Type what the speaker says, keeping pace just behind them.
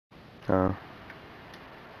Oh.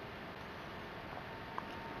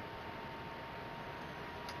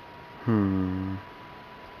 Hmm.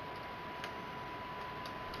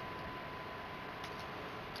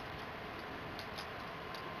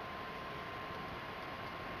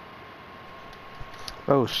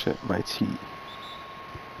 Oh shit, my tea.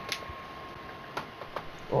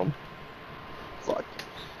 Fuck.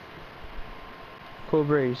 Cool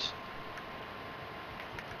breeze.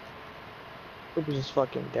 Cooper's is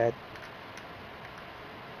fucking dead.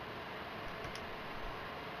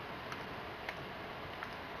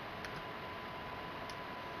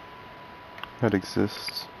 That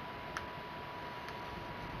exists.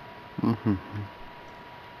 Mm-hmm.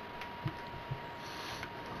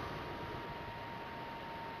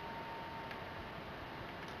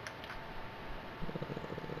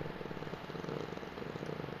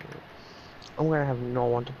 I'm gonna have no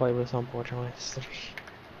one to play with on Borderlands 3.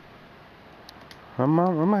 I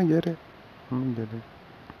might get it. I'm gonna get it.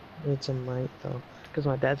 It's a might though, because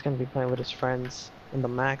my dad's gonna be playing with his friends, and the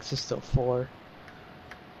max is still 4.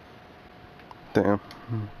 Damn.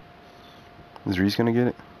 Is Reese gonna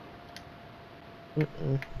get it?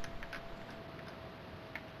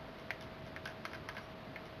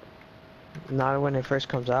 Not when it first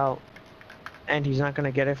comes out, and he's not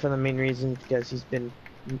gonna get it for the main reason because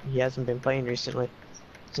he hasn't been playing recently,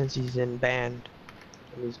 since he's in band,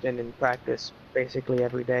 and he's been in practice basically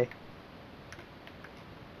every day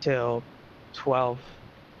till 12.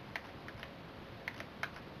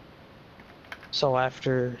 So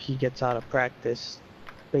after he gets out of practice,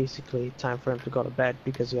 basically time for him to go to bed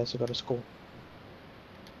because he has to go to school.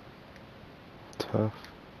 Tough.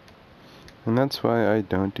 And that's why I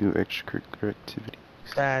don't do extracurricular activities.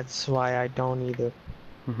 That's why I don't either.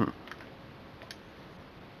 Mm-hmm.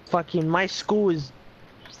 Fucking my school is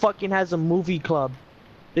fucking has a movie club.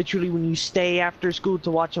 Literally when you stay after school to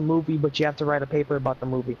watch a movie, but you have to write a paper about the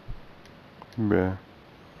movie. Bruh.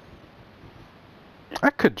 I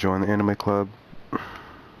could join the anime club.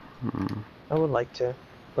 I would like to,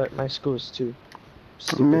 but my school is too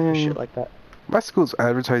stupid Man, for shit like that. my school's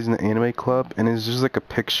advertising the anime club, and it's just like a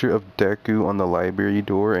picture of Deku on the library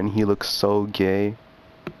door, and he looks so gay.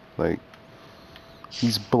 Like,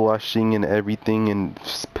 he's blushing and everything and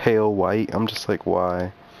pale white. I'm just like,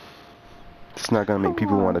 why? It's not gonna make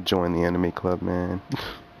people want to join the anime club, man.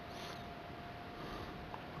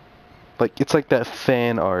 Like, it's like that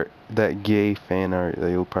fan art, that gay fan art that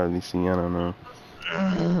you'll probably see. I don't know.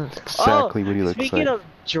 It's exactly what he looks Speaking like. of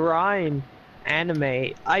drawing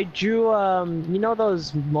anime, I drew you know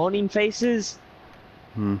those moaning faces?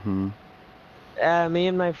 Mm-hmm. Me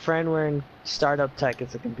and my friend were in startup tech,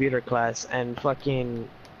 it's a computer class, and fucking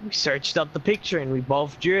we searched up the picture and we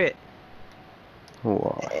both drew it.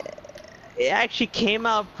 Wow. It actually came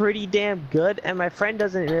out pretty damn good, and my friend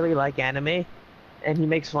doesn't really like anime, and he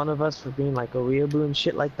makes fun of us for being like a weeaboo and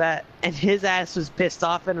shit like that, and his ass was pissed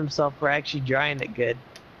off at himself for actually drawing it good.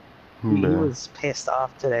 He Bruh. was pissed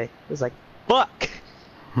off today. He was like, fuck!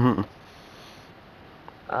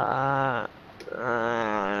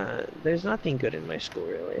 There's nothing good in my school,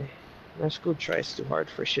 really. My school tries too hard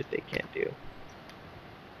for shit they can't do.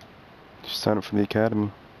 Just sign up for the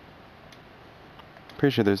academy.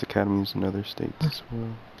 Pretty sure there's academies in other states as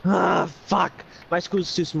well. Ah, fuck! My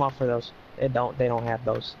school's too small for those. They don't have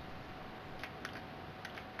those.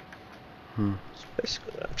 That's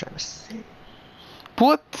basically what I'm trying to say.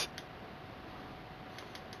 What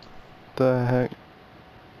the heck?